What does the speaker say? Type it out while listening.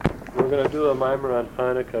going to do a mimer on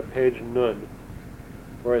Hanukkah, page Nun,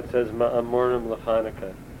 where it says Ma'amorim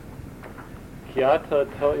l'Hanukkah. Kiata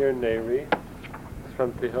to'ir neri, it's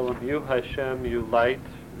from Tehillim, you Hashem, you light,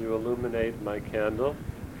 you illuminate my candle.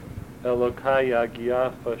 Elokai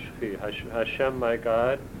yagia choshchi, Hashem, my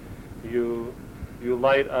God, you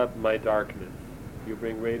light up my darkness. You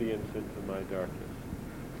bring radiance into my darkness.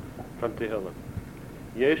 From Tehillim.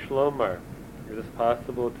 Yesh lomar, it is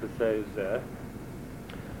possible to say zeh.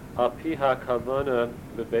 Al pi ha-kavana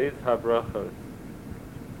bebeis ha-brachos.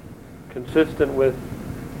 Consistent with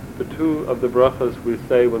the two of the brachos we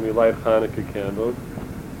say when we light Hanukkah candles.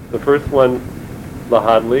 The first one,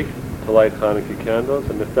 lahadlik, to light Hanukkah candles,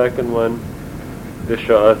 and the second one,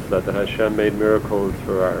 b'sha'asla, that Hashem made miracles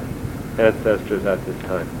for our ancestors at this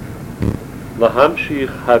time. Lahamshich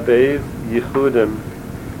habeiz yichudim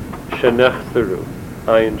shenechseru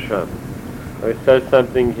ayin sham. It says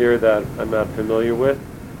something here that I'm not familiar with,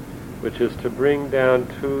 which is to bring down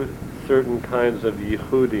two certain kinds of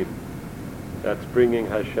yichudim. That's bringing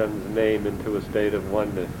Hashem's name into a state of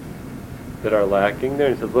oneness that are lacking there.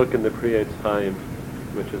 He says, look in the Kriyat Chaim,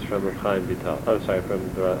 which is from Chaim Vital.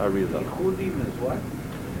 From the Arizal. Yichudim is what?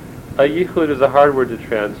 A yichud is a hard word to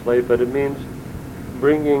translate, but it means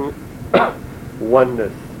bringing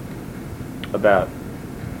oneness about.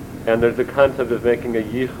 And there's a concept of making a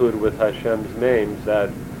yichud with Hashem's names, that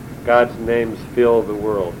God's names fill the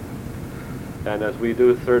world. And as we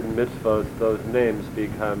do certain mitzvot, those names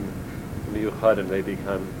become miyuchadim, they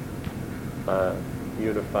become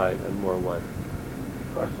unified and more one.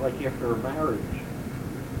 Of course, like after a marriage.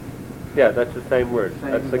 Yeah, that's the same word.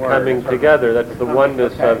 That's the word. coming together. That's the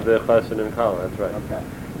oneness of the chesed and kala. That's right. Okay.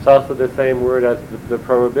 It's also the same word as the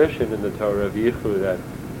prohibition in the Torah of yichud, that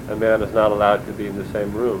a man is not allowed to be in the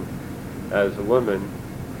same room as a woman,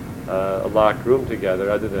 a locked room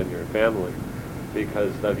together, other than your family,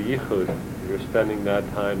 because of yichud. You're spending that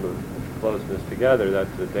time of closeness together.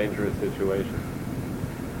 That's a dangerous situation.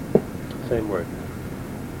 Same word.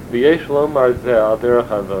 V'yesh lomar zeh al derech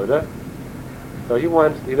avoda. So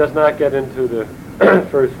he does not get into the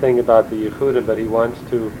first thing about the yichudim, but he wants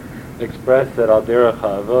to express that al derech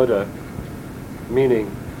avoda,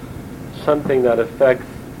 meaning something that affects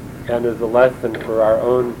and is a lesson for our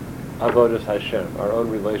own avodas Hashem, our own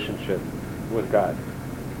relationship with God.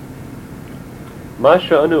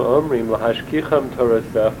 Masha anu omrim lahashkicham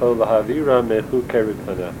torasecha lahavira mechukei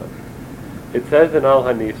ritzonecha. It says in Al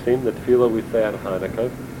Hanisim, the tefillah we say on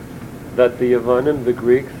Hanukkah, that the Yavanim, the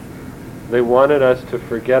Greeks, they wanted us to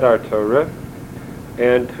forget our Torah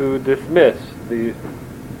and to dismiss the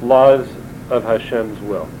laws of Hashem's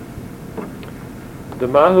will.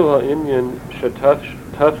 Demahu ha'inyan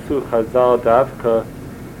shetafsu chazal davka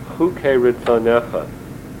chukei ritzonecha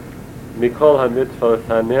mikol hamitzvos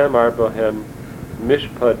hane'amar bohem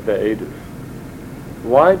mishpat ve'edus.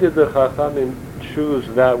 Why did the Chachamim choose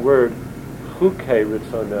that word chukei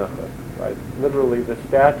ritzonecha? Right, literally the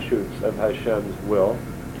statutes of Hashem's will.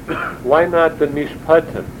 Why not the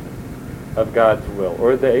mishpatim of God's will,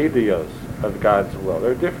 or the edios of God's will?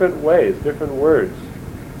 There are different ways, different words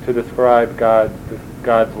to describe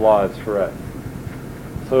God's laws for us.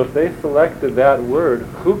 So if they selected that word,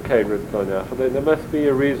 chukei ritzonecha, then there must be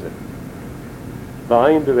a reason.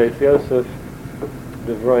 V'ayin deVeis Yosef,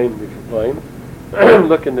 devroim b'kiploim.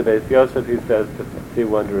 Look in the Beis Yosef, he says, to see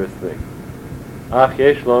wondrous things. Ach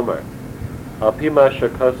yesh lomar, al pi ma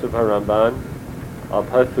shekasuv haRamban, al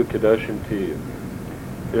pasu kedoshim tiyu.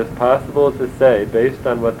 It is possible to say, based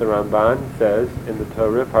on what the Ramban says in the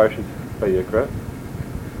Torah, Parshas Vayikra,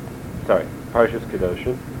 Parshas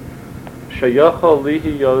Kedoshim, sheyochol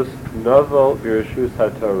lihiyos novel b'reshus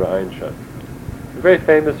haTorah ein sham. A very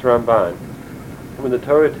famous Ramban. When the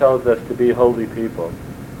Torah tells us to be holy people,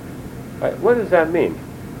 right, what does that mean?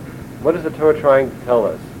 What is the Torah trying to tell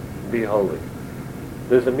us? Be holy.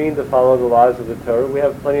 Does it mean to follow the laws of the Torah? We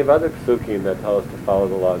have plenty of other psukim that tell us to follow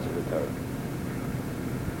the laws of the Torah.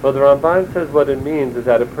 So the Ramban says what it means is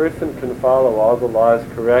that a person can follow all the laws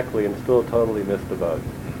correctly and still totally miss the boat.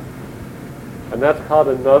 And that's called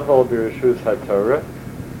a novel b'reshus haTorah.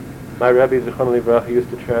 My Rebbe Zichron Livracha used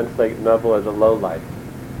to translate novel as a low life.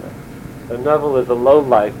 A novel is a low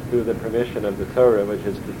life through the permission of the Torah, which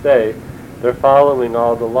is to say, they're following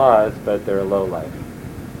all the laws, but they're a low life.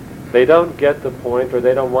 They don't get the point, or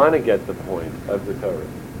they don't want to get the point of the Torah.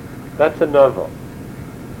 That's a novel.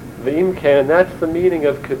 And that's the meaning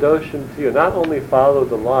of Kedoshim Tiyu. Not only follow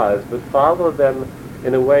the laws, but follow them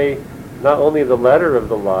in a way, not only the letter of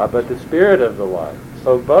the law, but the spirit of the law.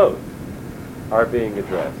 So both are being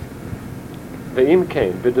addressed.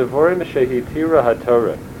 V'imkein, b'devorim shehitira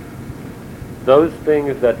haTorah. Those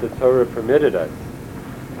things that the Torah permitted us.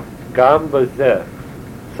 Gam bazeh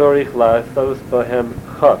tzorich la'asos bohem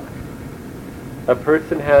chok. A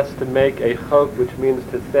person has to make a chok, which means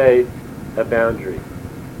to say a boundary.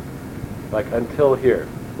 Like until here.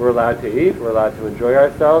 We're allowed to eat, we're allowed to enjoy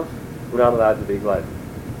ourselves, we're not allowed to be gluttons.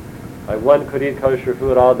 Like one could eat kosher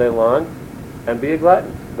food all day long and be a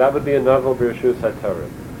glutton. That would be a novel b'reshus haTorah.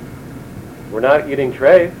 We're not eating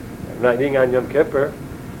treif, we're not eating on Yom Kippur,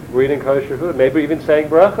 we're eating kosher food, maybe even saying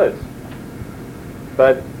brachas.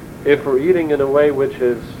 But if we're eating in a way which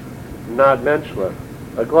is not menshla,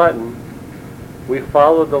 a glutton, we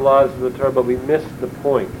follow the laws of the Torah, but we miss the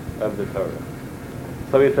point of the Torah.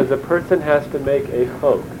 So he says a person has to make a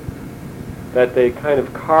chok, that they kind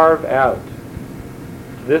of carve out.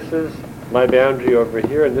 This is my boundary over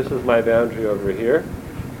here, and this is my boundary over here,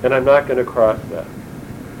 and I'm not going to cross that.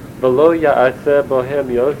 V'lo ya'aseh bohem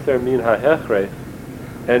yoser min ha'hechref,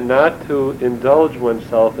 and not to indulge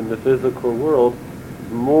oneself in the physical world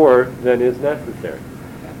more than is necessary.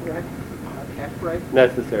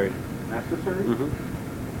 Necessary. Necessary?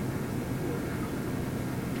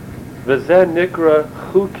 V'zeh nikra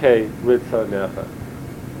chukei ritzonecha.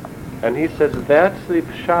 And he says that's the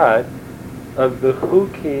pshat of the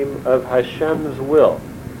chukim of Hashem's will.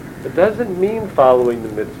 It doesn't mean following the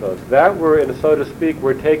mitzvot. That so to speak,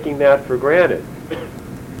 we're taking that for granted.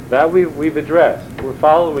 That we've addressed. We're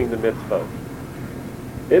following the mitzvot.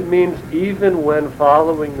 It means even when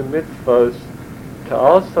following the mitzvot, to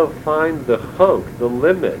also find the chok, the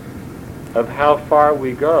limit of how far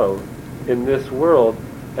we go in this world,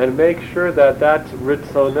 and make sure that that's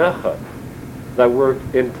ritzonecha, that we're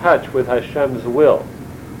in touch with Hashem's will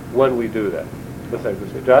when we do that. Listen,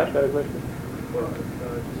 Josh, had a question? Well, just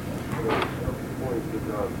point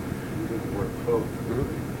about using the word chok.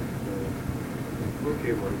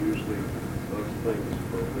 Chukim are usually those things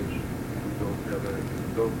for which we don't have a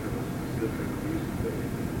specific reason that we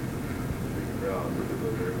can figure out.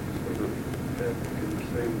 And in the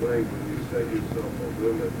same way, when you set yourself a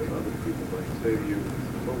limit, and other people might say to you,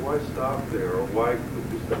 well, why stop there? Or why put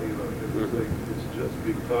this thing, it's just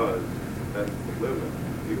because that's the limit.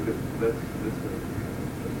 Even if that's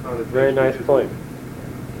a very nice point.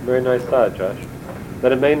 Very nice thought, Josh.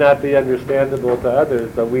 That it may not be understandable to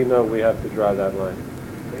others, but we know we have to draw that line.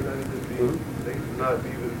 It may not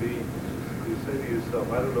even be, you say to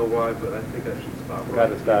yourself, I don't know why, but I think I should stop. Got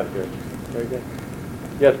to stop here. Very good.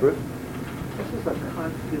 Yes, Bruce? This is a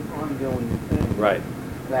constant, ongoing thing. Right.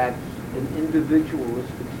 That's an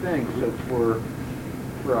individualistic thing. So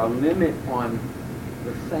for a limit on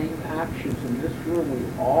the same actions in this world, we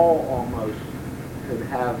all almost could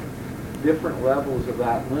have different levels of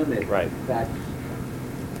that limit. Right. That's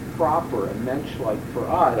proper and mensch-like for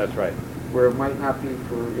us. That's right. Where it might not be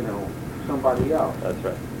for, somebody else. That's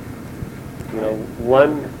right.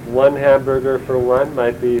 One hamburger for one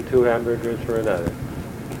might be 2 hamburgers for another.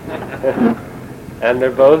 And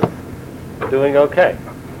they're both doing okay.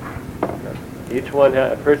 Each one,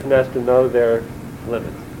 a person has to know their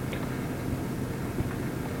limits.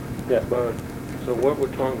 Yes. So what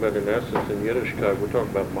we're talking about in essence in Yiddishkeit, we're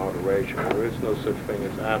talking about moderation. There is no such thing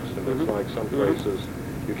as abstinence. Like some places,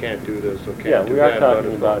 you can't do this or can't do that. Yeah, we are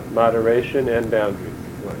talking about moderation and boundaries.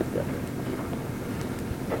 Right. Yeah.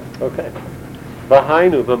 Okay.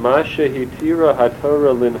 V'hainu v'mashe hitira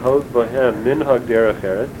haTorah linhog bohem minhag derech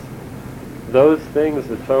eretz. Those things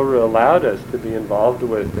the Torah allowed us to be involved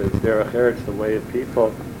with is derech eretz, the way of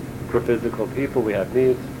people. For physical people, we have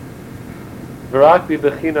needs. V'rak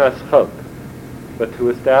b'bechinas chok. But to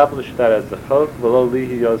establish that as a chok, v'lo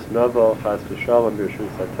lihiyos novel chas v'shalom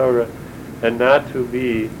b'reshus haTorah, and not to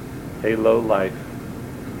be a low life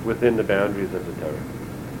within the boundaries of the Torah.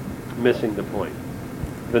 Missing the point.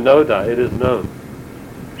 V'noda, it is known.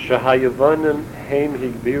 Shahayavonim heim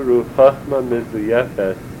higbiru chachma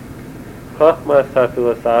mizuyefes, chachma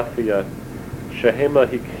sa-philosophia, shehema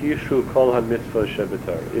hikhishu kol ha-mitzvah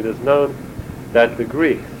shebetorah. It is known that the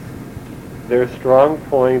Greeks, their strong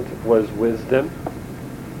point was wisdom.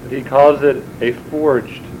 He calls it a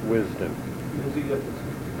forged wisdom.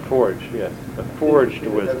 Forged, yes. A forged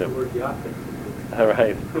wisdom. All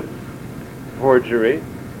right. Forgery,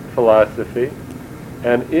 philosophy.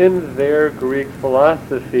 And in their Greek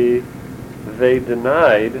philosophy, they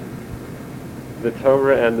denied the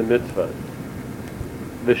Torah and the mitzvahs.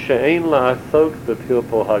 The she'ein la'asok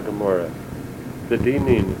b'pilpul haGemora, the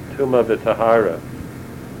dinin, tuma v'tahara,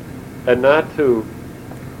 and not to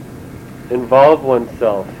involve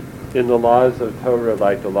oneself in the laws of Torah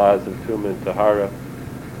like the laws of tuma and tahara,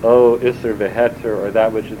 isser v'heter, or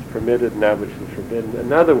that which is permitted and that which is forbidden.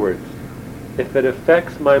 In other words, if it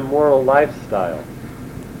affects my moral lifestyle,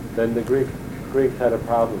 then the Greeks had a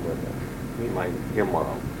problem with it. Like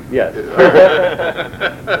immoral. Yes.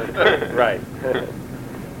 Right.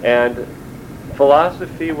 And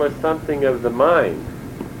philosophy was something of the mind,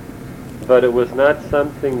 but it was not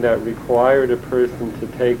something that required a person to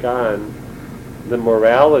take on the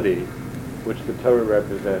morality which the Torah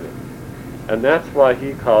represented. And that's why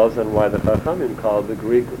he calls, and why the Chachamim called the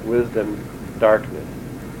Greek wisdom darkness.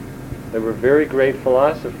 They were very great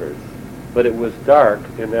philosophers, but it was dark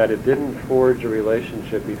in that it didn't forge a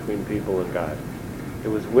relationship between people and God. It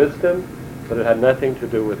was wisdom, but it had nothing to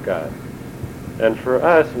do with God. And for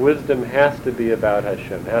us, wisdom has to be about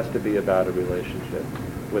Hashem, has to be about a relationship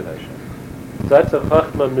with Hashem. So that's a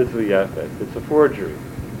chachma mizuyefet. It's a forgery.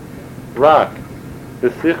 Rak,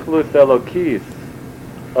 b'sichlus elokis,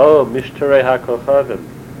 mishtarei hakochavim.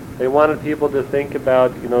 They wanted people to think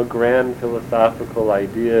about, grand philosophical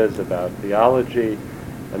ideas about theology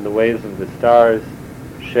and the ways of the stars.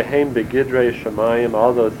 Shehem begidrei shamayim,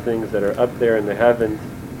 all those things that are up there in the heavens.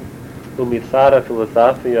 Umitzada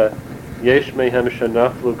philosophia, yesh mehem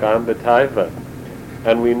shenaflu gam b'taiva.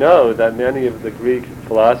 And we know that many of the Greek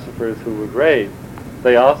philosophers who were great,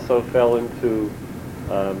 they also fell into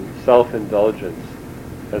self-indulgence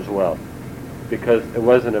as well, because it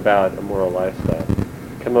wasn't about a moral lifestyle.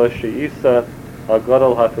 Kamo she'isa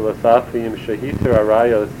al-godol ha-philosophim shehitir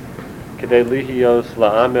arayos kedei lihiyos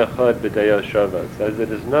la'am echad b'deo shovos. As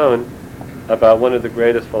it is known about one of the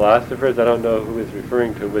greatest philosophers, I don't know who he's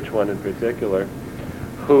referring to, which one in particular,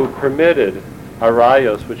 who permitted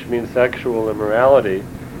arayos, which means sexual immorality,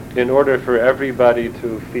 in order for everybody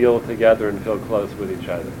to feel together and feel close with each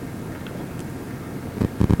other.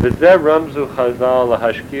 V'zeh ramzu chazal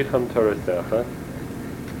lahashkicham torasecha.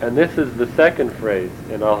 And this is the second phrase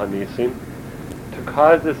in Al Hanisim, to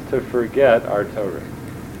cause us to forget our Torah.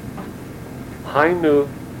 Hainu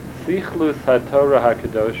sichlus haTorah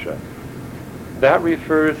hakadosha. That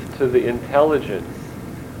refers to the intelligence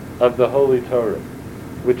of the Holy Torah,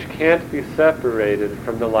 which can't be separated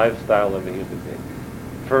from the lifestyle of a human being.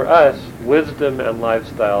 For us, wisdom and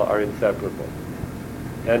lifestyle are inseparable.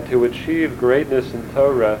 And to achieve greatness in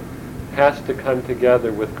Torah has to come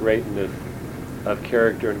together with greatness of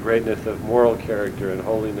character and greatness of moral character and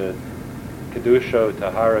holiness, kedusha,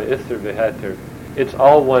 tahara, isser, v'heter. It's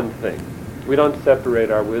all one thing. We don't separate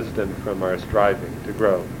our wisdom from our striving to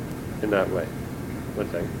grow in that way. One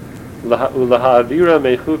second. Ulaha'avira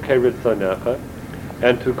mechuke ritzonecha,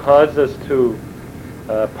 and to cause us to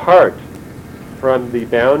part from the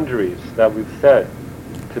boundaries that we've set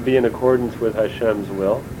to be in accordance with Hashem's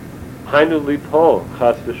will. Hainu lipol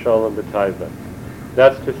chas v'sholem b'taiva.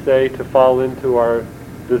 That's to say, to fall into our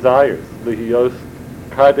desires. Lihiyos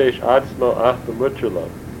kadesh atzmo ach b'mutrlo.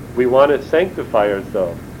 We want to sanctify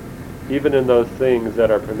ourselves, even in those things that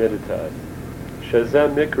are permitted to us.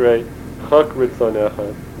 Shezem mikre chok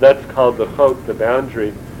ritzonecha. That's called the chok, the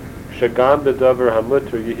boundary. Shagam b'davar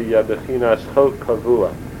hamutr yihiyah b'chinas chok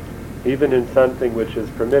kavua. Even in something which is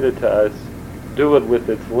permitted to us, do it with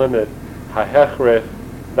its limit. Hahechrech,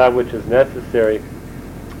 that which is necessary.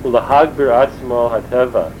 Ulahagbir atzmo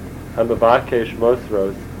hateva hamabakesh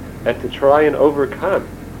mosros, and to try and overcome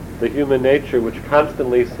the human nature which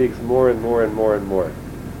constantly seeks more and more and more and more.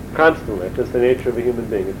 Constantly. It's just the nature of a human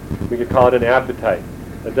being. We could call it an appetite.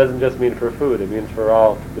 It doesn't just mean for food, it means for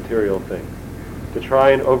all material things. To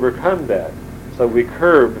try and overcome that, so we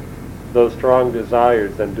curb those strong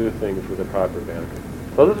desires and do things with a proper boundary.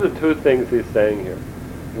 So those are two things he's saying here.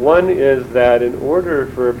 One is that in order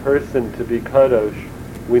for a person to be kadosh,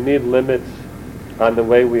 we need limits on the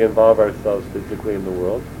way we involve ourselves physically in the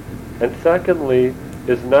world. And secondly,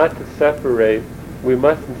 is not to separate, we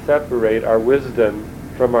mustn't separate our wisdom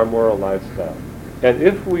from our moral lifestyle. And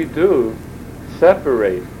if we do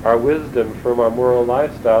separate our wisdom from our moral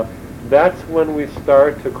lifestyle, that's when we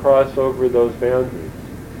start to cross over those boundaries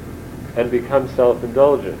and become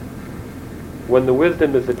self-indulgent. When the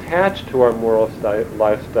wisdom is attached to our moral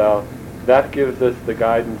lifestyle, that gives us the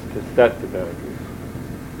guidance to set the boundaries.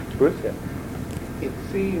 Bruce, yeah. It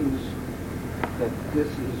seems that this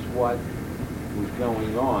is what was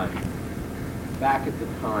going on back at the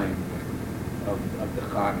time of the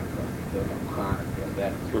Hanukkah,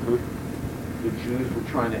 that the Jews were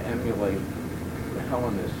trying to emulate, the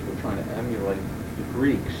Hellenists were trying to emulate the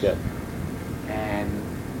Greeks, yes. and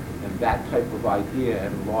that type of idea,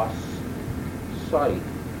 and lost sight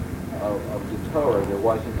of the Torah. There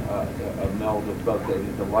wasn't a meld of both.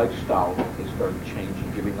 The lifestyle that they started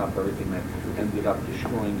changing, giving up everything that ended up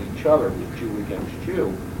destroying each other, was Jew against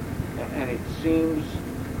Jew. And it seems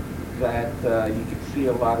that you can see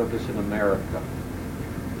a lot of this in America.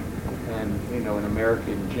 And, in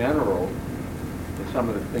America in general, some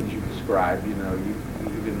of the things you described, you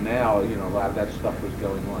even now, a lot of that stuff was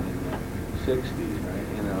going on in the 60s, right?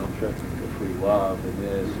 Sure. The free love and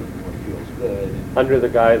this and what feels good. And Under the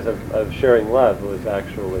guise of sharing love, it was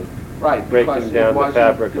actually right, breaking because down the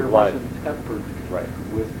fabric of life. It wasn't tempered Right.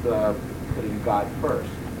 with putting God first.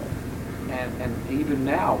 And even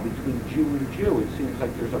now, between Jew and Jew, it seems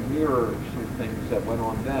like there's a mirror of some things that went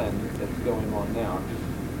on then that's going on now.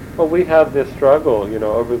 Well, we have this struggle,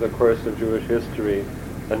 over the course of Jewish history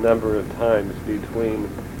a number of times between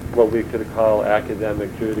what we could call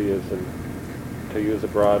academic Judaism, to use a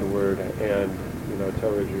broad word, and,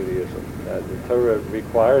 Torah Judaism. The Torah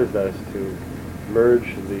requires us to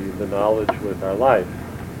merge the knowledge with our life.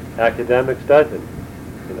 Academics doesn't.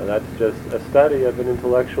 That's just a study of an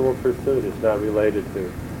intellectual pursuit. It's not related to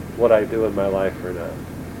what I do in my life or not.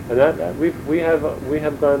 And that we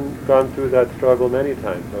have gone through that struggle many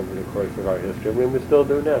times over the course of our history, and we still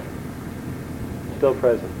do now. Still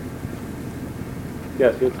present.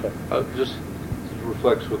 Yes, you'd say. Just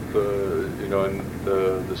reflects with in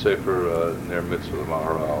the Sefer Ner Mitzvah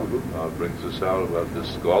Maharal brings us out about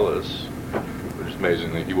this Galus, which is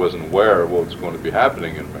amazing that he wasn't aware of what's going to be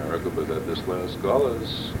happening in America, but that this last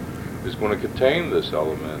Galus is going to contain this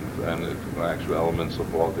element and actual elements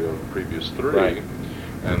of all the other previous three. Right.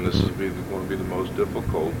 And this is going to be the most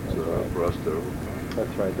difficult for us to overcome.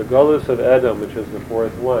 That's right. The Golus of Edom, which is the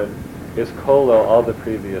fourth one, is kolo all the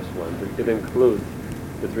previous ones. It includes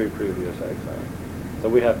the three previous exiles. So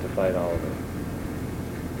we have to fight all of them.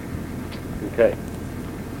 Okay.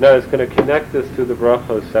 Now it's going to connect this to the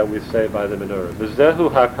brachos that we say by the menorah. V'zehu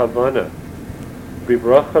hakavana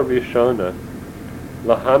b'bracha rishona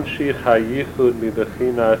lahamshich hayichud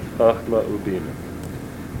mibechinas chachma ubina.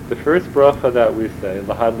 The first bracha that we say,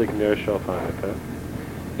 lahadlik ner shel Chanukah,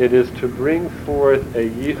 it is to bring forth a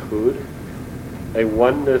yichud, a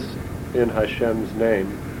oneness in Hashem's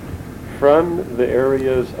name, from the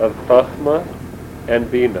areas of chachma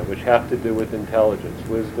and bina, which have to do with intelligence,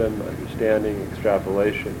 wisdom, understanding,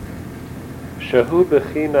 extrapolation. Shehu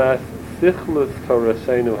bechinas sichlus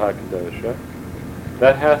Torasenu hakadosha.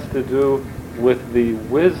 That has to do with the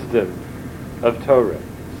wisdom of Torah.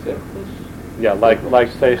 Sichlus? Yeah, like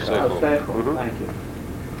seichel. Oh, seichel. Mhm. Thank you.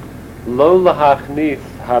 Lo lahachnis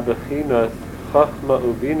habechinas chachma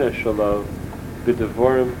ubina shelo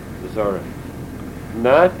b'devorim zorim.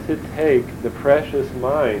 Not to take the precious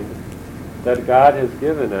mind that God has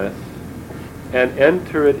given us and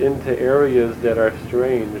enter it into areas that are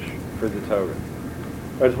strange for the Torah.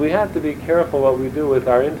 Whereas we have to be careful what we do with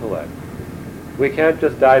our intellect. We can't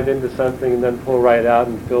just dive into something and then pull right out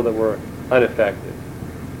and feel that we're unaffected.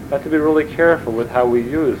 We have to be really careful with how we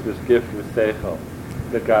use this gift of seichel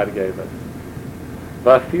that God gave us.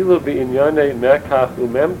 Vafilu bi'inyane mekach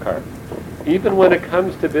umemkar. Even when it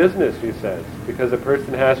comes to business, he says, because a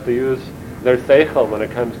person has to use their seichel when it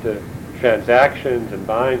comes to transactions and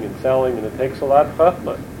buying and selling, and it takes a lot of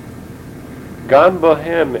chachma. Gam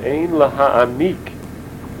bohem ein laha'amik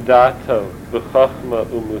dato b'chachma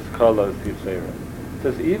umuskalos yisera. It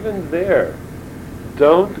says even there,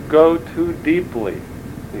 don't go too deeply.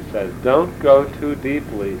 He says, don't go too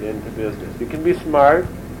deeply into business. You can be smart,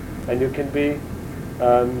 and you can be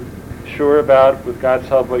sure about, with God's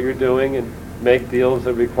help, what you're doing, and make deals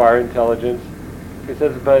that require intelligence. He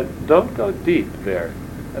says, but don't go deep there.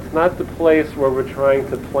 That's not the place where we're trying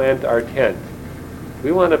to plant our tent.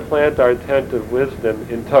 We want to plant our tent of wisdom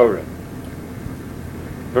in Torah.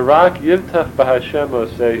 Barak yivtach b'Hashem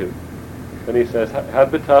osehu. Then he says, have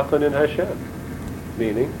bitachon in Hashem.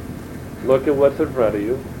 Meaning, look at what's in front of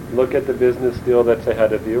you. Look at the business deal that's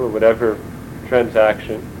ahead of you, or whatever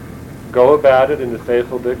transaction. Go about it in a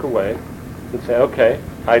seichel-dik way, and say, okay,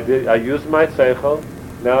 I used my seichel,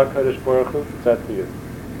 now Kadosh Baruch Hu, it's up to you.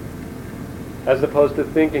 As opposed to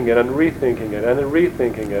thinking it and rethinking it and then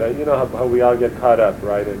rethinking it. And you know how we all get caught up,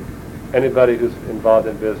 right? And anybody who's involved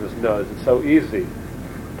in business knows it's so easy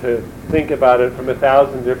to think about it from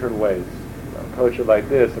 1,000 different ways. Approach it like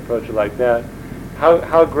this, approach it like that.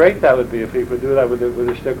 How great that would be if we could do that with the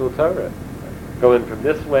shtickle Torah. Going from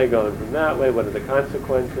this way, going from that way, what are the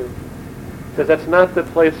consequences? He says that's not the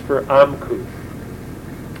place for amkus,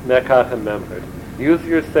 mekach and memchad. Use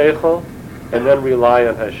your seichel and then rely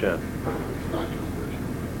on Hashem. It's not just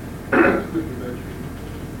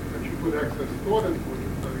that you put excess thought into it,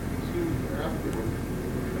 that it consumes you afterwards.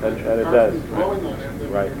 And it does. Dwelling on it,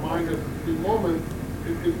 and Right. your mind at the moment,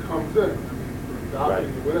 it comes in. I mean, for Right.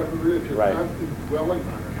 adopting, whatever it is, you're Right. constantly dwelling on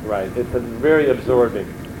it. Right. It's a very absorbing.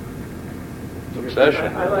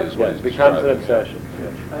 Obsession. I like is Yeah, what it he's becomes an describing. obsession.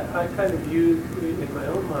 Yes. I kind of use, in my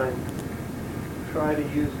own mind, try to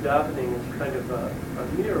use davening as kind of a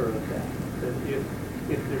mirror of that. That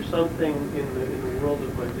if there's something in the world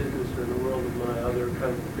of my business or in the world of my other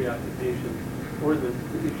kinds of preoccupations, or the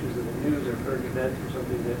issues of the news or current events or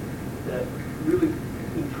something that really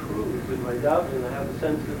intrudes in my davening, I have a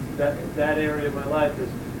sense that area of my life is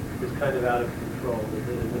kind of out of control.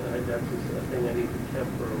 That's a thing I need to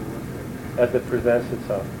temper or work with. As it presents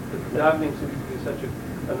itself. But davening seems to be such an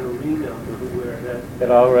arena where that...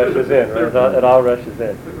 It all rushes in, right? It all rushes in.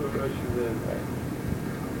 It rushes in.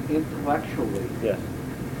 Intellectually, Yes.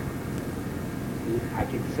 I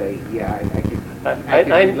could say, yeah, I could. I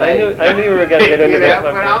knew you were going to get into that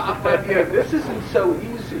one. But this isn't so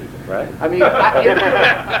easy. Right. I mean,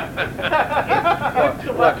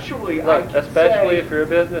 intellectually, I could especially say, if you're a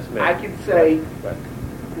businessman. I could say, Right.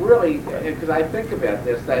 really, because I think about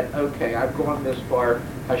this, that, okay, I've gone this far.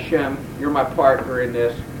 Hashem, you're my partner in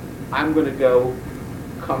this. I'm going to go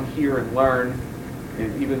come here and learn.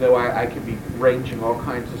 And even though I could be ranging all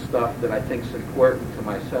kinds of stuff that I think is important to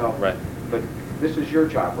myself. Right. But this is your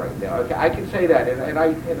job right now. Okay, I can say that, and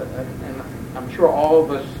I'm sure all of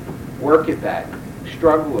us work at that,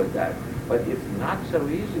 struggle with that. But it's not so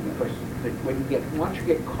easy because once you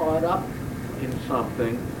get caught up in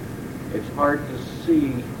something, it's hard to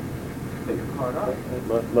see that you're caught up.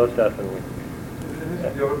 Most definitely. And this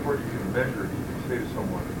is the other part you can measure. You can say to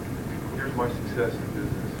someone, here's my success in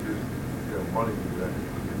business, here's money that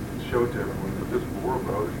show it to everyone in the visible world,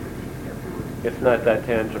 but other things you can't do it. It's not that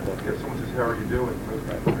tangible. If someone says, how are you doing? Most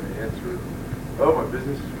people are going to answer, oh, my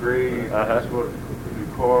business is great, I just bought a new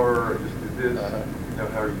car, I just did this,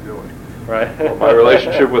 how are you doing? Right. Well, my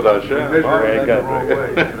relationship with You Hashem. measure Very that good. the wrong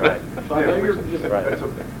way. Right. So I know you're Right. That's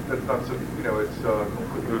not so, it's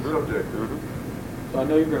completely subjective. So I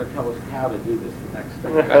know you're going to tell us how to do this the next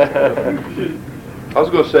time. I was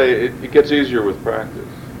going to say, it gets easier with practice.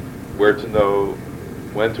 Where to know,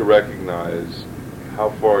 when to recognize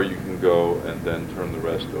how far you can go, and then turn the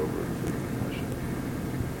rest over to Hashem.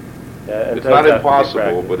 Yeah, it It's does not have to be impossible,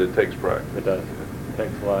 practice. but it takes practice. It does. It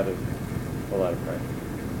takes a lot of practice.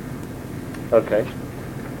 Okay.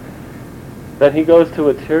 Then he goes to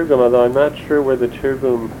a tirgum, although I'm not sure where the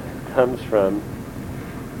tirgum comes from.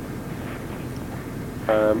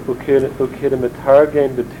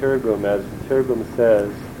 Ukidimitargen b'tirgum, as the tirgum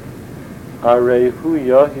says, Arehu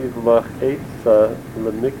yahiv lach eitza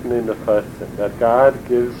lemikne nechasim, that God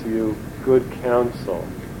gives you good counsel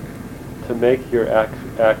to make your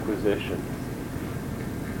acquisitions.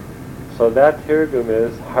 So that tirgum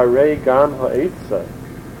is Harei gam ha'etza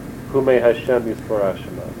humei Hashem yisfor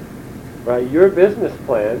Hashem. Right, your business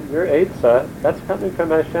plan, your eitzah, that's coming from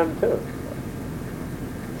Hashem too.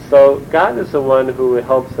 So God is the one who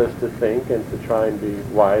helps us to think and to try and be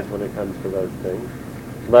wise when it comes to those things.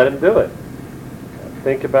 Let Him do it.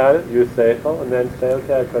 Think about it, use seichel, and then say,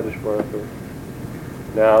 okay, HaKadosh Baruch Hu,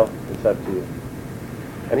 now it's up to you.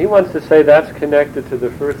 And he wants to say that's connected to the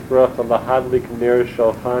first bracha, Lahadlik Ner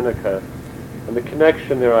Shel Chanukah. And the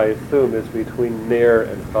connection there, I assume, is between Ner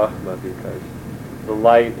and Chachma, because the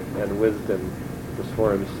light and wisdom, the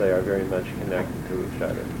Sforim say, are very much connected to each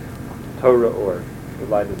other. Torah or, the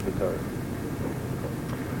light is the Torah.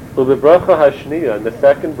 U'bebracha hashniya, in the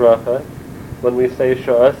second bracha, when we say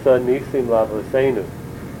Sha'asa Nisim Lavosenu,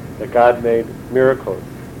 that God made miracles.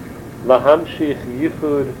 Lahamshich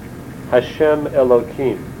Yichud Hashem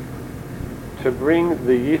Elokim, to bring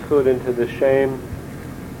the Yichud into the Shem.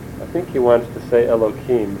 I think he wants to say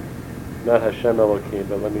Elokim, not Hashem Elokim,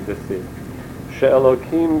 but let me just see.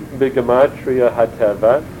 She'elokim b'gematria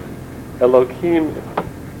hateva. Elokim,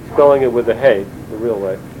 spelling it with a hey, the real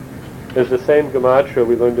way, is the same gematria,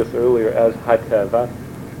 we learned this earlier, as hateva,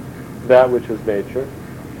 that which is nature.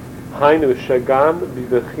 Hainu shagam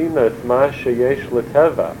b'bechinas ma sheyesh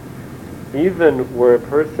l'teva. Even where a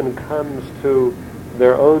person comes to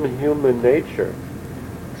their own human nature,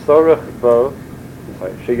 tzorach bo,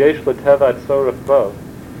 sheyesh l'teva tzorach bo,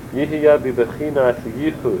 yihya b'bechinas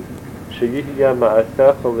yichud, sheyihya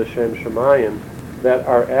ma'asechel l'shem shemayim, that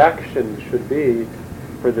our actions should be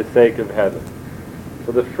for the sake of heaven.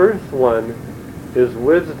 So the first one is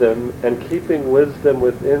wisdom and keeping wisdom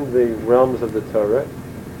within the realms of the Torah.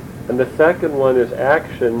 And the second one is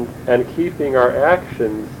action and keeping our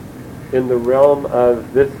actions in the realm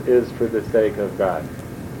of this is for the sake of God.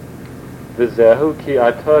 V'zehu ki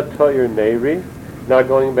ata to'ir neiri. Now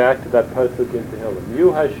going back to that pasuk in Tehillim.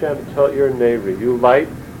 You Hashem to'ir neiri. You light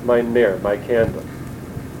my ner, my candle.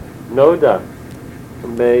 Noda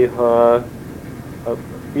meha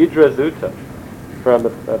idra zuta, from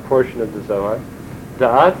a portion of the Zohar.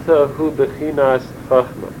 Da'ata hu bechinas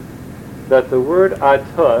chachma. That the word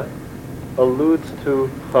ata alludes to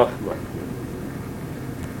chachma.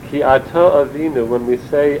 Ki ata avinu, when we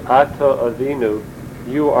say ata avinu,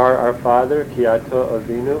 you are our father, ki ata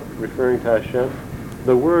avinu, referring to Hashem.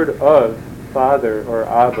 The word of father or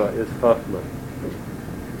Abba is Chachma.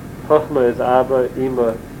 Chachma is Abba,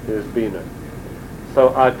 Ima is Bina. So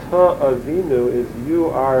ata avinu is you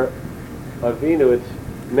are avinu.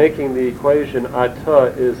 It's making the equation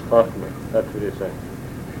ata is Chachma. That's what he's saying.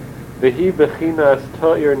 Vehi bechinas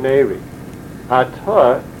ta'ir neri.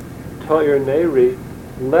 Ata ta'ir neri.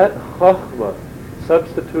 Let Chachma,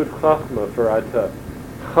 substitute Chachma for ata.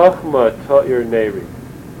 Chachma ta'ir neri.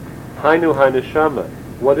 Hainu haneshama.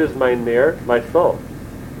 What is my ner? My soul.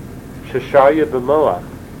 Shesharya b'moach,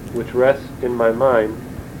 which rests in my mind.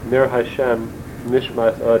 Ner Hashem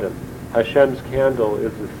nishmas adam. Hashem's candle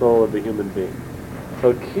is the soul of the human being.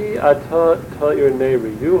 So ki ata ta'ir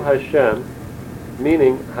neri. You Hashem,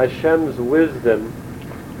 meaning Hashem's wisdom,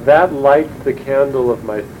 that lights the candle of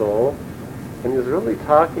my soul. And he's really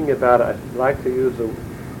talking about, I'd like to use a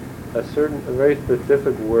very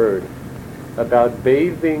specific word, about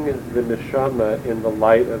bathing the neshama in the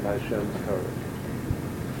light of Hashem's Torah.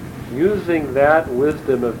 Using that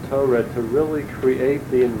wisdom of Torah to really create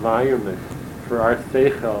the environment for our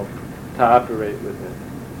seichel to operate within.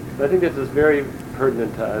 So I think this is very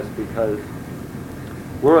pertinent to us because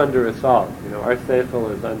we're under assault. Our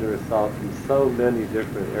seichel is under assault from so many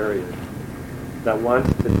different areas that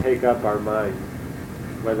wants to take up our mind,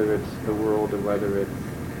 whether it's the world or whether it's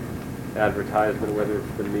advertisement, whether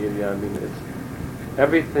it's the media.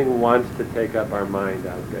 Everything wants to take up our mind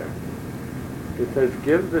out there. It says,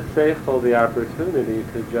 give the seichel the opportunity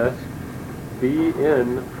to just be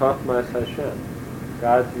in Chachmas Hashem,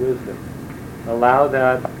 God's wisdom. Allow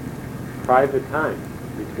that private time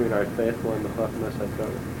between our seichel and the Chachmas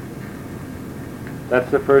HaTorah. That's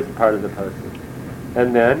the first part of the pasuk.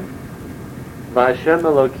 And then, V'Hashem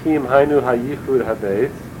Elokim Hainu HaYichud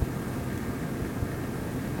HaBeis.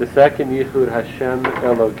 The second Yichud, Hashem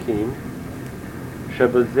Elokim.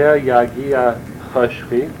 Shebazeh Yagia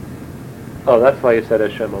Chashchi. Oh, that's why you said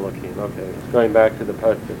Hashem Elokim. Okay, it's going back to the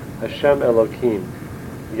pasuk. Hashem Elokim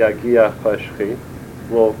Yagia Chashchi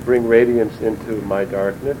will bring radiance into my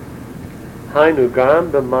darkness. Hainu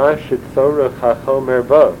Gam B'ma Shetzorach HaChomer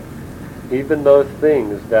Bo. Even those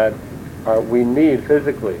things that we need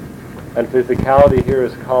physically. And physicality here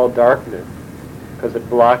is called darkness because it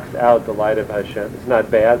blocks out the light of Hashem. It's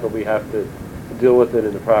not bad, but we have to deal with it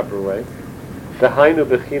in the proper way. V'hainu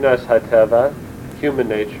b'chinas hateva, human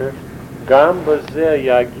nature. Gam b'zeh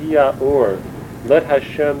yagia or. Let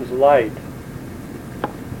Hashem's light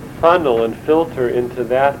funnel and filter into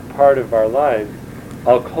that part of our lives.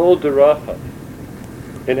 Al kol deracha.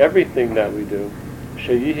 In everything that we do.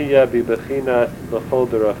 Sheyihiya b'chinas b'chol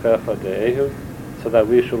derachecha de'ehu. So that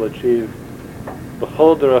we shall achieve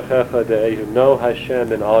b'chol derachecha de'ehu, know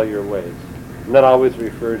Hashem in all your ways. And that always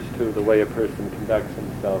refers to the way a person conducts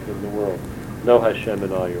himself in the world. Know Hashem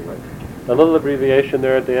in all your ways. A little abbreviation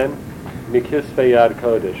there at the end, Mikisvei Yad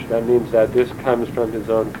Kodesh. That means that this comes from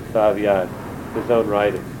his own Ksav Yad, his own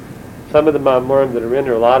writing. Some of the Ma'amorim that are in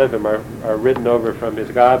here, a lot of them are written over from his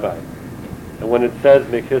Gabbai. And when it says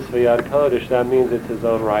Mikisvei Yad Kodesh, that means it's his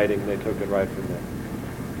own writing. They took it right from there.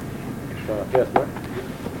 Yes, Mark? I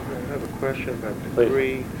have a question about the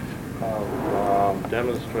degree of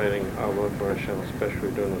demonstrating our love for Hashem,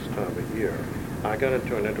 especially during this time of year. I got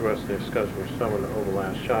into an interesting discussion with someone over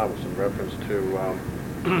last Shabbos in reference to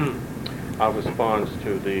our response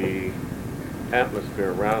to the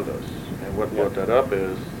atmosphere around us. And what brought that up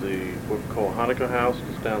is what we call Hanukkah house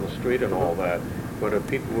just down the street and all that. Whether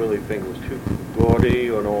people really think it was too gaudy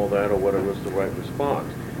and all that, or whether it was the right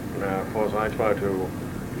response. Now, of course, I try to,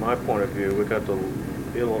 my point of view, we got to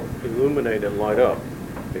illuminate and light up,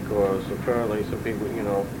 because apparently some people,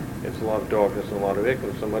 it's a lot of darkness and a lot of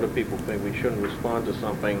ignorance. Some other people think we shouldn't respond to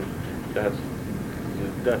something that's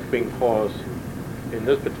being caused in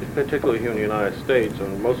this, particularly here in the United States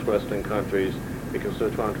and most Western countries, because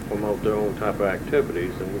they're trying to promote their own type of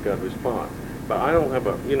activities, and we got to respond. But I don't have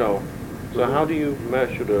so how do you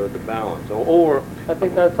measure the balance? Or I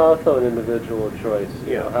think that's also an individual choice.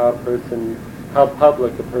 How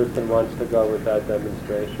public a person wants to go with that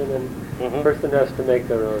demonstration, and a person has to make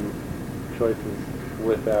their own choices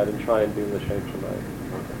with that and try and do the Shem Shemayim.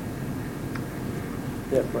 Okay.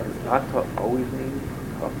 Yes, Martin. Ata always means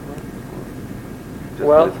chachma? Just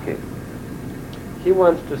Well, in this case? He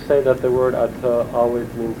wants to say that the word ata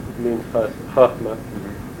always means chachma,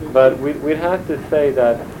 but we'd have to say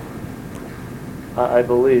that I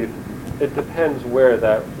believe it depends where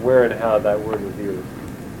and how that word is used.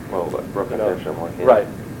 Well, Baruch Atah Hashem Elokeinu. Right.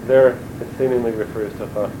 There, it seemingly refers to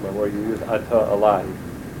chachma, where you use ata alai.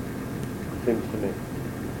 Seems to me.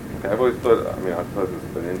 Okay, I've always thought, I mean, I thought it's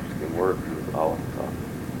been an interesting word because it's Aleph Tav.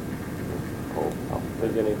 Whole alphabet.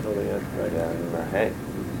 Beginning till the end, right? Yeah, and the hey.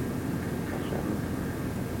 Hashem.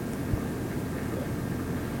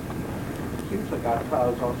 Seems like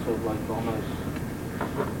Atah is also like almost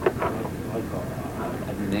like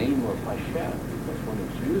a name of Hashem, because when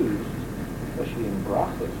it's used, especially in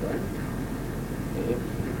brachas, right?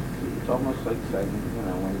 It's almost like saying,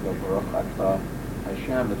 when you go Baruch Atah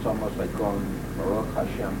Hashem, it's almost like going Baruch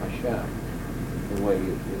Hashem Hashem. The way it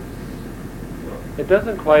is. It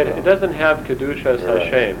doesn't quite. It doesn't have Kedushas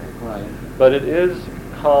Hashem, Right. but it is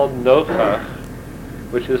called Nochach,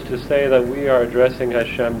 which is to say that we are addressing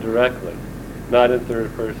Hashem directly, not in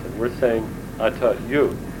third person. We're saying Atah,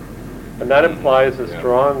 you, and that implies a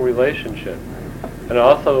strong relationship, and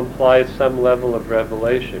also implies some level of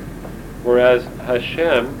revelation. Whereas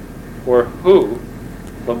Hashem, or who,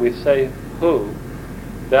 when we say who,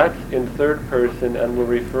 that's in third person, and we're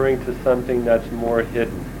referring to something that's more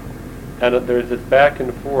hidden. And there's this back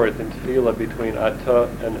and forth in tefillah between Atah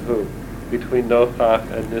and Hu, between Nochach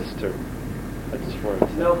and Nister. That's where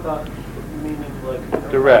it's Nochach meaning like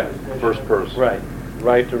direct, First person.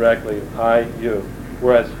 right directly, I, you.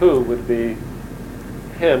 Whereas Hu would be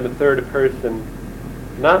him, third person,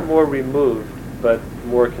 not more removed, but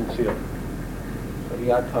more concealed. So the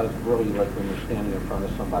Atah is really like when you're standing in front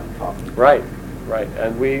of somebody talking. Right.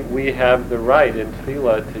 And we have the right in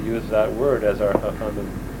tefillah to use that word as our Chachamim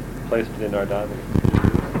placed it in our davening.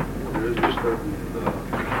 There is a certain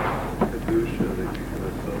kedusha that you can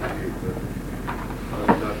associate with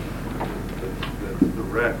that's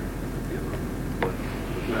direct, but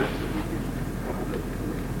the fact that we can,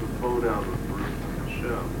 the pronoun refers to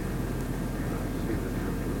Hashem. I've seen that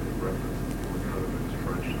there's reference to another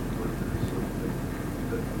expression, but there's something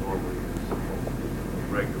that normally is a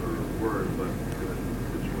regular word, but in a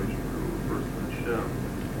situation where it refers to Hashem,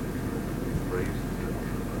 it's raised to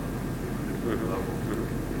different level.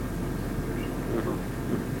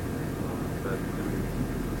 That, I mean,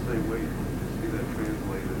 the same way you see that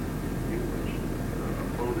translated in English, a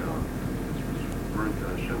pronoun is referring to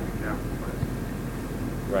Hashem capitalized.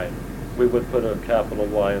 Right. We would put a capital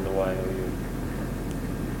Y in the Y-O-U.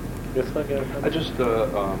 Yes, again. I just,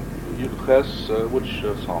 Yud Ches, which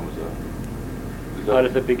psalm is that? How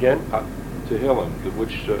does it begin? Tehillim,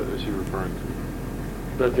 which is he referring to?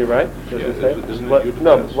 Does he write? Does Yeah, he say? isn't it What- Yud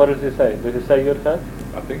No, Ches? what does he say? Does he say Yud Ches?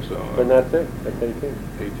 I think so. Then that's it. That's 18.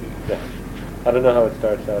 18. Yeah. I don't know how it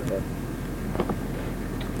starts out though.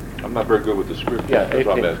 I'm not very good with the script. Yeah, That's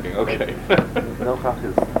what I'm 18. asking. Okay. Nochach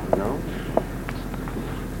is no?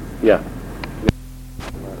 Yeah. I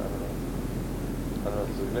don't know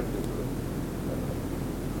the significance of it.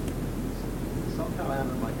 Somehow out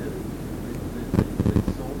of my head, they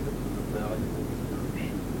sold it for the value of their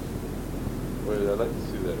shoes. Wait, I'd like to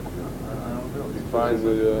see that. I don't know. You find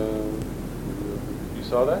you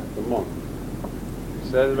saw that? The monk. You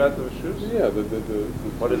said about the shoes? Yeah, the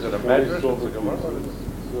What is it, a medrash? What's it, Gemara? What is it?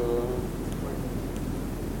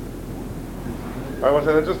 All right, one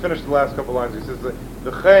second. Let's just finish the last couple lines. He says,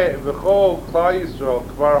 "V'chol Klal Yisrael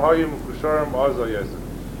kvar hayim kusharim azo yosef,"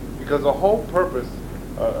 because the whole purpose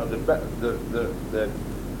that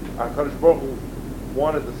Hakadosh Baruch Hu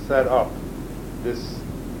wanted to set up this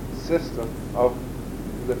system of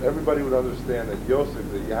that everybody would understand that Yosef,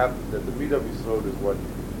 that the midah of Yisod is what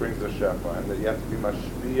brings the shefa, and that you have to be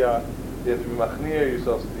mashpia, you have to be machniya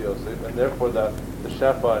yourselves to Yosef, and therefore the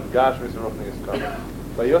shefa and Gashmis Ruchni is coming.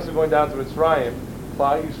 By Yosef going down to Mitzrayim,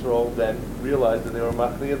 Klal Yisrael then realized that they were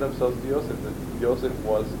machniya themselves to Yosef, that Yosef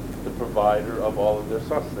was the provider of all of their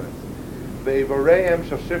sustenance. Ve'vareim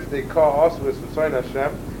shall shiftei ka asu es v'tzayin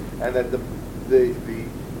Hashem, and that the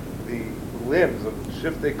limbs of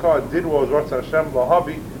shiftei ka did what was Ratzon Hashem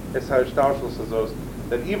lahabi es ha'ishtarshel sazos,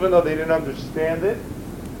 that even though they didn't understand it,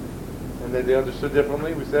 and that they understood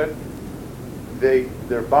differently, we said,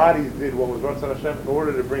 their bodies did what was Ratzon Hashem in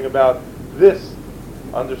order to bring about this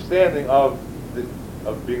understanding of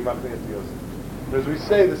being Machnei Yosef. As we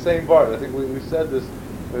say the same part, I think we said this,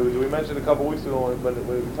 we mentioned a couple weeks ago when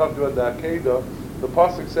we talked about the Akedah, the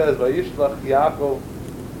Pasuk says, Vayishlach Yaakov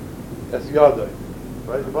es Yadai.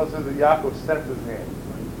 Right? The Pasuk says that Yaakov sent his hand.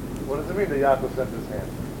 What does it mean that Yaakov sent his hand?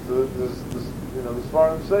 So the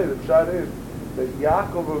Sfarim say, the Pshat is, that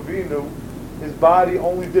Yaakov Avinu, his body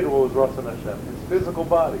only did what was Ratzon Hashem, his physical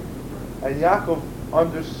body. And Yaakov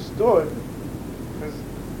understood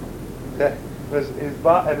that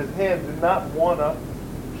his hand did not want to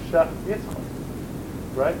shech Yitzchak.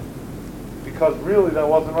 Right? Because really that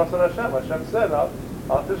wasn't Ratzon Hashem. Hashem said,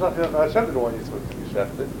 Hashem didn't want Yitzchak to be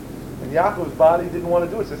shechted. And Yaakov's body didn't want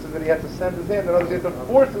to do it. So it says that he had to send his hand, and others he had to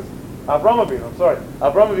force Avram Avinu, I'm sorry.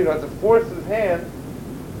 Avram Avinu had to force his hand,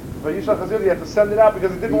 but Yishach Hazir, he had to send it out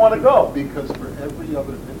because he didn't want to go. Because for every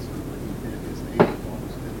other mitzvah that he did, his angel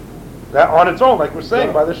was different. That on its own, like we're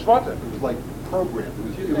saying, by the Shvatim. It was like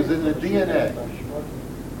programmed. It was in the DNA.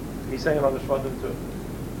 He's saying it on the Shvatim too.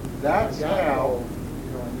 That's how.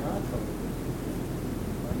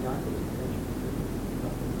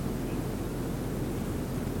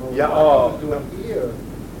 Yeah. Oh. Here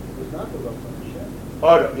was not the Ratzon Hashem.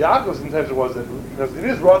 Oh no. Yaakov's intention wasn't because it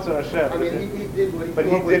is Ratzon Hashem. I mean, he did what he but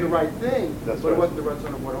thought he was did the right thing, That's but right. it wasn't the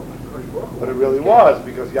Ratzon of what Kodesh Baruch Hu But it wanted. really was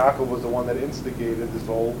because Yaakov was the one that instigated this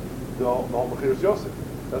whole Mechiras Yosef.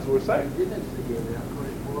 That's what we're He saying. didn't instigate it.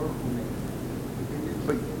 Kodesh Baruch Hu made it.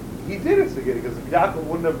 But he did instigate it because if Yaakov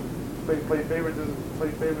wouldn't have played favorites to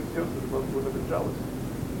Yosef, the brothers would have been jealous.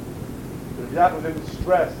 But if Yaakov didn't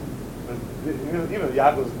stress, even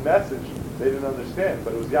Yaakov's message, they didn't understand.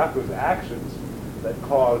 But it was Yaakov's actions that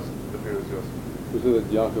caused the Mechiras Yosef. We said that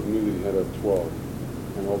Yaakov knew that he had to have 12,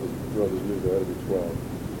 and all the brothers knew there had to be 12.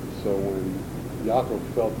 So when Yaakov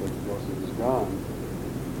felt that Yosef was gone,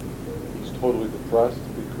 he's totally depressed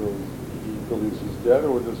because he believes he's dead,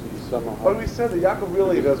 or does he somehow... But we said that Yaakov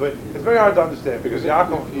really does. It's very hard to understand because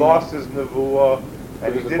Yaakov lost his nevuah,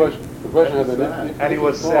 and he didn't. The question had an And he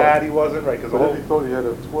was sad. He wasn't right because the But whole. if he thought he had to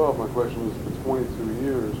have 12, my question was, for 22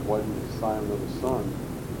 years, why didn't he sign another son to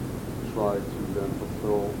try to then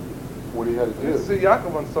fulfill what he had to do? See,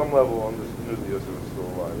 Yaakov on some level understood that Yosef was still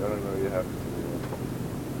alive. I don't know. You have to.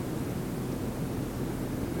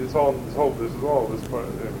 This part. This part.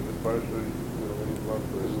 When he's run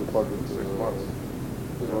for This is the part with 6 months.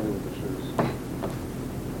 He's running with the shoes.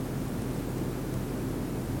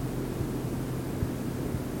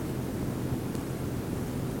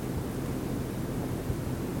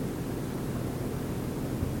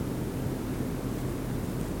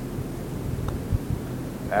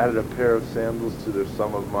 Added a pair of sandals to their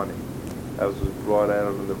sum of money, as was brought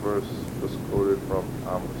out in the verse was quoted from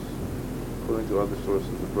Amos. According to other sources,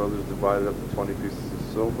 the brothers divided up the 20 pieces of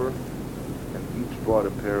silver, and each bought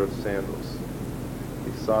a pair of sandals,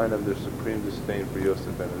 a sign of their supreme disdain for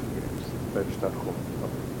Yosef and his dreams. Ben Shtachum.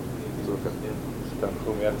 So,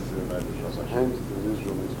 Shtachum, you have to see the magic. Hence, the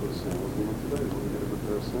Israelis put sandals even today. When you get a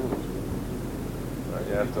pair of sandals. Right,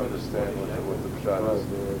 you have to understand what the pshat is.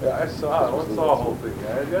 Yeah, I saw the whole thing.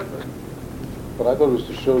 Yeah, I get that. But I thought it was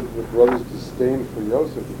to show the brothers' disdain for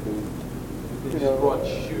Yosef. They just brought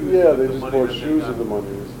shoes Yeah, with they the just money brought that they shoes got. of the money.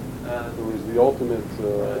 It And was the ultimate...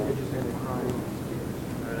 They just had to cry in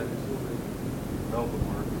tears. Melbourne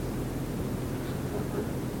work.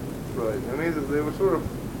 Right. I mean, they were sort of.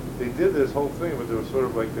 They did this whole thing, but they were sort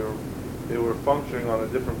of like they were functioning on a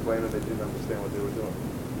different plane, and they didn't understand what they were doing.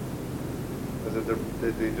 As if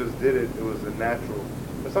they just did it. It was a natural.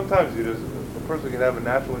 But sometimes a person can have a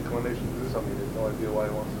natural inclination to do something. He has no idea why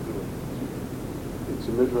he wants to do it. It's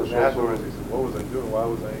a midrash And also. afterwards, he said, "What was I doing? Why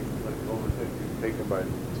was I taken by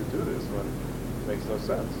to do this when it makes no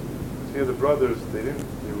sense?" Here, the brothers, they didn't.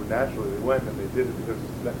 They were naturally. They went and they did it because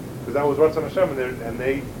that was Ratzon Hashem, and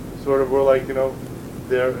they sort of were like,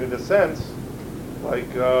 they're in a sense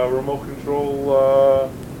like remote control.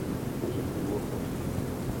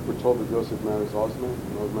 We're told that Joseph marries Osman,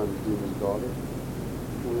 and Osman is Dina's daughter.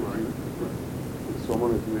 So I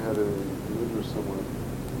wonder if you had a midrash somewhere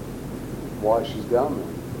why she's down there.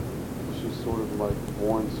 She's sort of like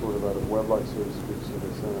born sort of out of wedlock, so to speak, so they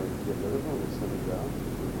send her to get rid of her, and they send her down.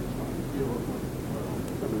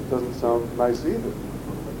 I mean, it doesn't sound nice either.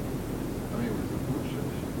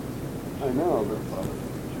 I know, but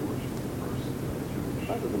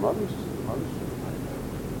the mother's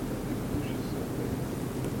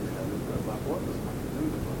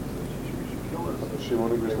she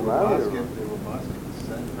won't agree to marry her. They were Muslim to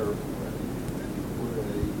send her away and put a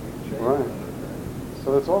chain Right. on her. So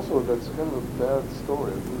that's kind of a bad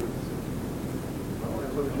story. So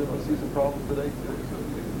did you see some problems today?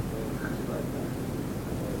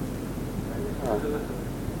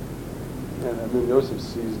 And then Yosef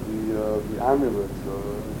sees the amulet,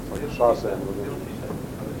 it's like a Shas amulet.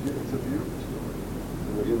 It's a beautiful story.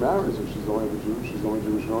 And then he marries her. She's the only Jew. She's the only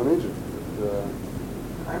Jewish girl in Egypt. But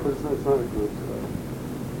it's not a good.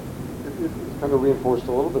 It kind of reinforced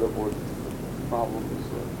a little bit of what the problem was.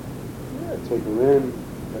 Take her in,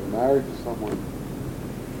 get married to someone.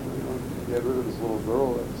 Get rid of this little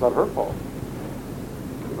girl. It's not her fault.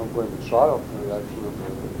 You don't blame the child for the action of the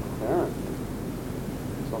parent.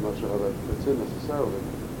 So I'm not sure how that fits in necessarily.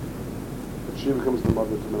 But she becomes the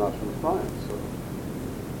mother to Menashe and Ephraim. So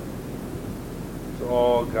It's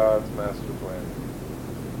all God's master plan.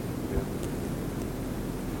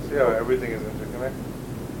 See how everything is interconnected?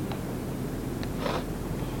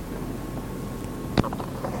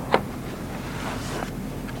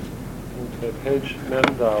 page Mem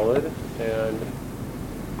Daled, and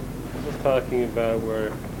this is talking about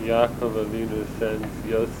where Yaakov Avinu sends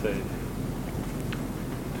Yosef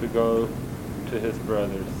to go to his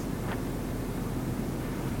brothers,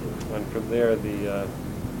 and from there the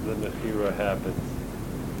Mechira happens.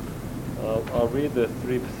 I'll read the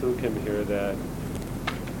 3 psukim here that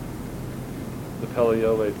the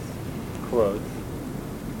Peleoites quotes.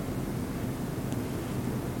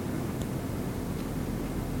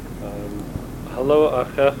 Halo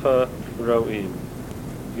achecha ro'im.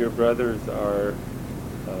 Your brothers are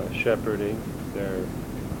shepherding their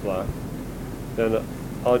flock. Then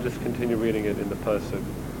I'll just continue reading it in the pasuk.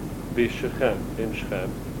 B'Shechem, in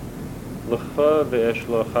Shechem. L'cha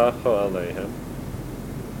ve'eshlochacha aleihem.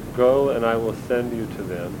 Go and I will send you to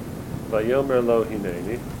them. Vayomer lo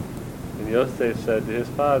hineni. And Yosef said to his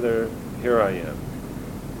father, here I am.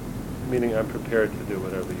 Meaning I'm prepared to do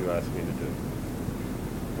whatever you ask me to do.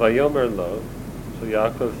 Vayomer lo. So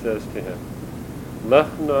Yaakov says to him,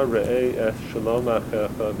 Lechna re'ei es shalom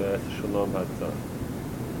achecha ve'es shalom hatzah.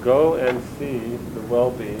 Go and see the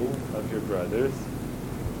well-being of your brothers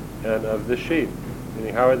and of the sheep.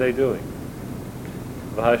 Meaning, how are they doing?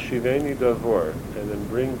 V'hashiveni davor, and then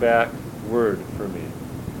bring back word for me.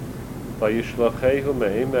 Vayishlochehu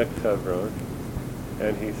me'emek Chevron,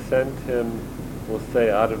 and he sent him, we'll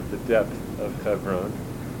say, out of the depth of Chevron,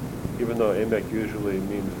 even though Emek usually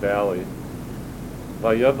means valley.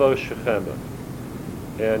 Vayavo Shechema,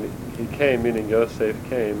 and he came, meaning Yosef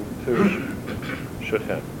came to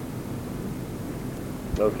Shechem.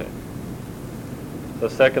 Okay. The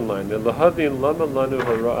second line. Why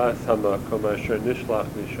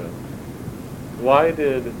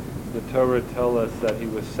did the Torah tell us that he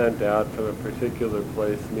was sent out from a particular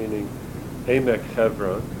place, meaning Emek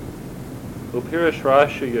Hebron? Upirish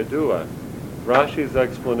Rashi Yadua. Rashi's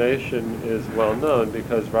explanation is well known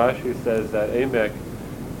because Rashi says that Emek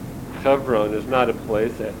Hebron is not a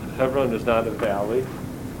place, Hebron is not a valley,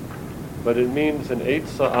 but it means an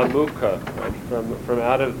Eitzah Amuka, right? From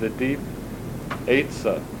out of the deep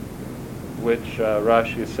Eitzah, which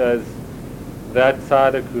Rashi says that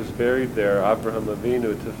tzaddik who's buried there, Abraham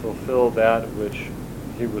Avinu, to fulfill that which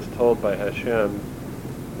he was told by Hashem,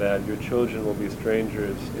 that your children will be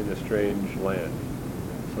strangers in a strange land.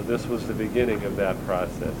 So this was the beginning of that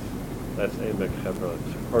process. That's Emek Hebron,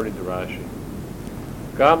 according to Rashi.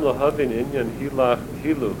 Gam lohavin inyan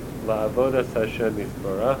hiluch la'avodas Hashem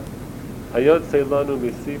yisborach hayot seilanu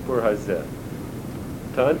misipur hazeh.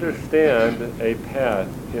 To understand a path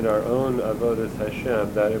in our own avodas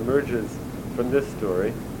Hashem that emerges from this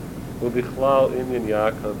story will be chlal inyan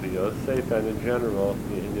Yaakov v'Yosef, and in general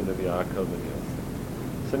the inyan of Yaakov and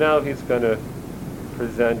Yosef. So now he's going to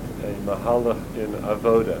present a mahalach in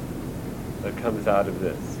avoda that comes out of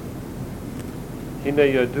this. Hine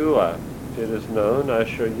yodua, it is known,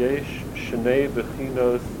 asher yesh shnei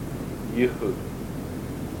bechinos yichud.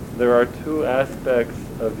 There are 2 aspects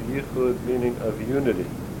of yichud, meaning of unity.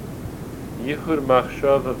 Yichud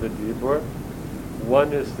machshava v'dibur.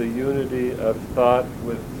 One is the unity of thought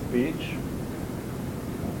with speech.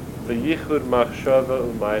 The yichud machshava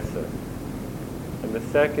u'maisa. And the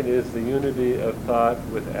second is the unity of thought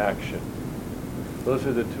with action. Those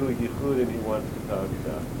are the 2 yichudim he wants to talk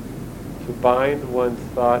about. To bind one's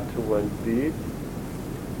thought to one's deeds,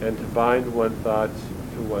 and to bind one's thoughts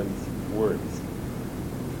to one's words.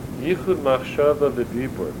 Yichud machshava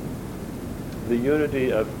v'dibur, the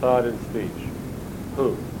unity of thought and speech.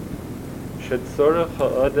 Who? Shetzorach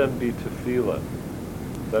ha'adam b'tefillah,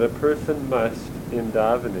 that a person must, in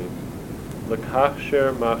davening,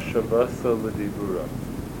 l'kachsher machshavasa l'dibura,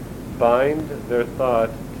 bind their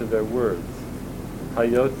thought to their words.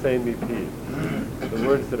 Hayotze mipiv, the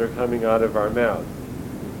words that are coming out of our mouths.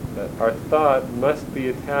 That our thought must be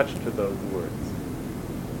attached to those words,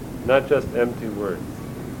 not just empty words.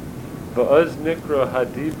 Va'oz nikro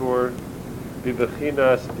hadibur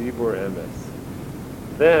bibechinas dibur emes.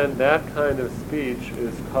 Then that kind of speech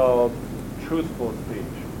is called truthful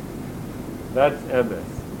speech. That's emes.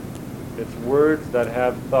 It's words that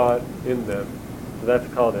have thought in them, so that's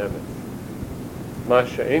called emes.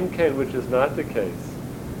 Masha'inken, which is not the case.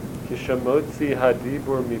 Kishamotzi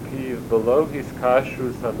hadibur mipiv below his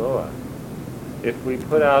kashrus hamoah. If we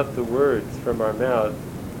put out the words from our mouth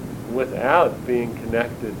without being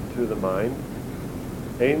connected to the mind,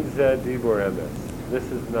 ein zeh dibur emes.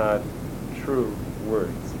 This is not true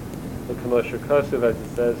words. Look at Moshe Kosev, as it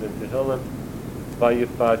says in Tehillim,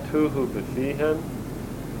 vayifatuhu b'fihem.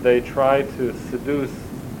 They try to seduce,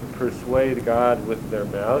 persuade God with their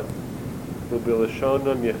mouth. But their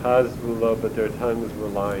tongues were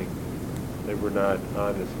lying. They were not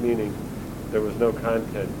honest, meaning there was no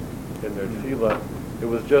content in their tefillah, it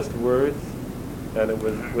was just words, and it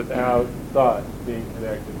was without thought being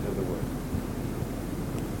connected to the words.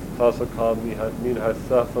 It's also called min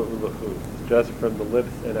hasafa ulachus, just from the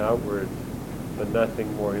lips and outwards, but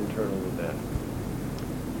nothing more internal than that.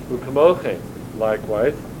 Ukamochen,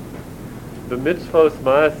 likewise, the mitzvos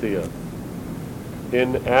ma'asiyos,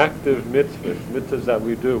 in active mitzvahs that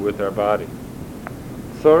we do with our body.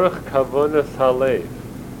 Tzorach kavonas halev,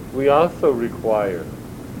 we also require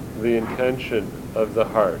the intention of the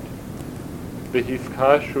heart.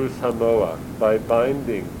 Behiskashrus hamoach, by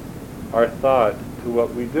binding our thought to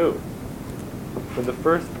what we do. So the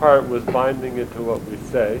first part was binding it to what we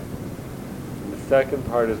say, and the second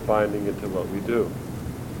part is binding it to what we do.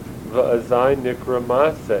 V'azai nikra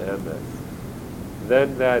ma'aseh emes.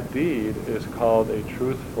 Then that deed is called a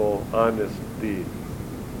truthful, honest deed.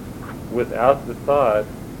 Without the thought,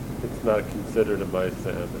 it's not considered a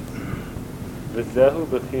ma'aseh emes. V'zehu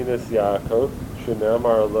b'chinas Yaakov,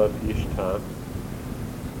 shenamar alav ishtam.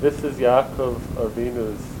 This is Yaakov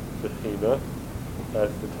Avinu's b'china.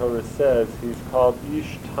 As the Torah says, he's called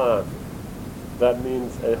ishtam. That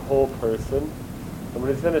means a whole person. And what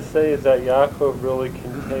he's going to say is that Yaakov really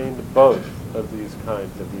contained both of these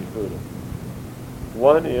kinds of yichudim.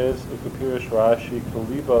 One is, Ukapirish Rashi,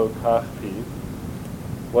 Kalibo Kachpiv.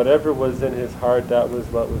 Whatever was in his heart, that was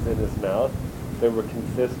what was in his mouth. They were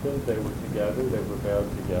consistent, they were together, they were bound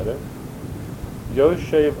together.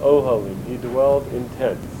 Yoshev Ohalim, he dwelled in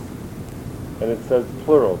tents. And it says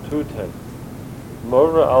plural, 2 tents.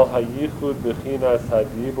 Mora al hayichud bechinas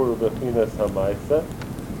hadibur bechinas hamaisa.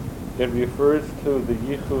 It refers to the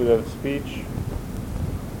yichud of speech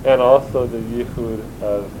and also the yichud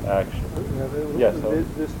of action. Yes.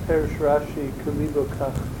 This Perish Rashi Kalibo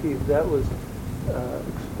Kachtiv, that was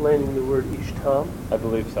explaining the word ishtam. I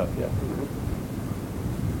believe so. Yes.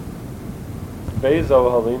 Bezo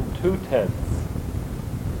halim, 2 tents.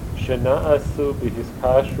 Shena'asu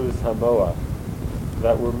bihiskashrus hamoach,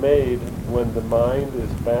 that were made when the mind is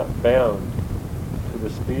bound to the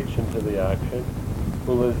speech and to the action.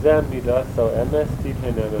 Ulazem midaso emes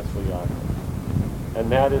titen emes Yaakov,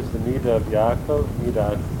 and that is the midah of Yaakov,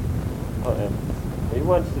 midas ha'emes. He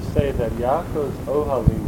wants to say that Yaakov's ohalim